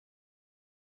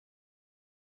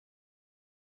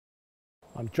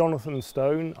I'm Jonathan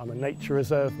Stone. I'm a Nature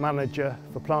Reserve Manager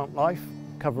for Plant Life,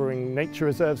 covering nature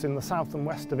reserves in the south and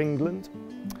west of England.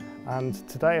 And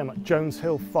today I'm at Joan's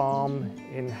Hill Farm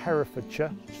in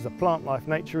Herefordshire, which is a Plant Life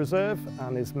nature reserve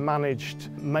and is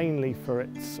managed mainly for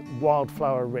its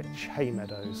wildflower-rich hay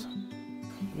meadows.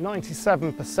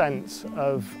 97%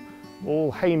 of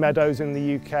all hay meadows in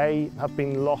the UK have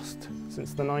been lost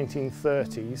since the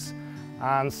 1930s.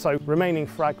 And so remaining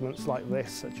fragments like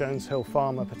this at Joan's Hill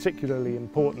Farm are particularly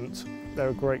important. They're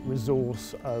a great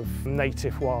resource of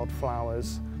native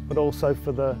wildflowers, but also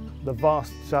for the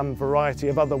vast variety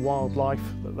of other wildlife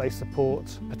that they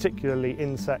support, particularly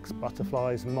insects,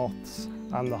 butterflies, moths,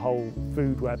 and the whole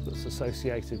food web that's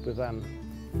associated with them.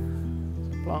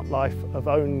 Plant Life have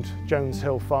owned Joan's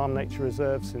Hill Farm Nature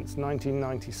Reserve since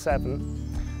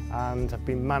 1997 and have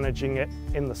been managing it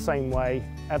in the same way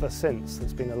ever since.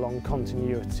 There's been a long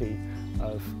continuity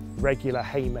of regular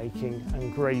haymaking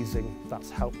and grazing that's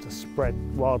helped to spread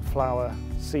wildflower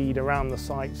seed around the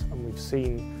site, and we've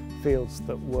seen fields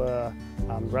that were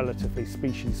relatively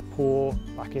species poor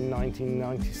back in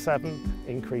 1997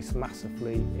 increase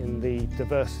massively in the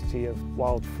diversity of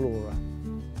wild flora.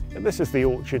 This is the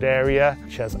orchard area,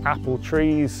 which has apple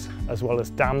trees as well as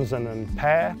damson and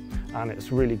pear, and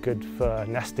it's really good for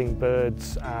nesting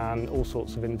birds and all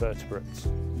sorts of invertebrates.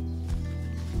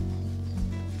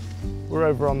 We're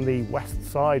over on the west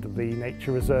side of the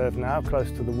nature reserve now,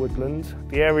 close to the woodland.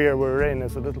 The area we're in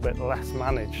is a little bit less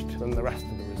managed than the rest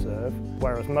of the reserve,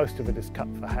 whereas most of it is cut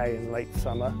for hay in late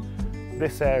summer.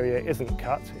 This area isn't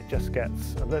cut, it just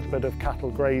gets a little bit of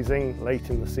cattle grazing late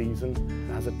in the season.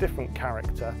 It has a different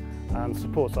character and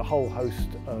supports a whole host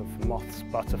of moths,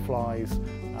 butterflies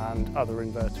and other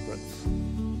invertebrates.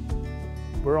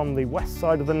 We're on the west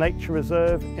side of the nature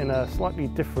reserve in a slightly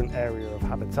different area of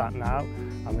habitat now,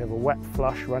 and we have a wet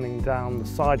flush running down the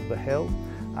side of the hill,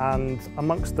 and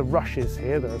amongst the rushes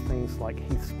here there are things like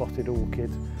heath-spotted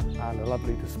orchid and a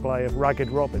lovely display of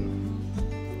ragged robin.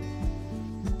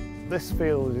 This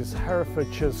field is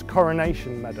Herefordshire's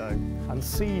Coronation Meadow, and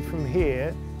seed from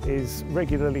here is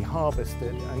regularly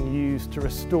harvested and used to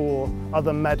restore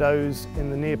other meadows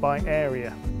in the nearby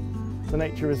area. The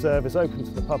nature reserve is open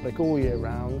to the public all year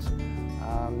round,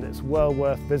 and it's well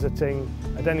worth visiting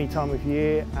at any time of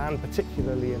year, and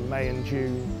particularly in May and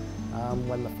June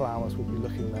when the flowers will be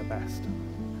looking their best.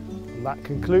 And that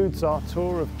concludes our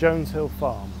tour of Joan's Hill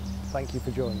Farm. Thank you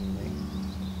for joining me.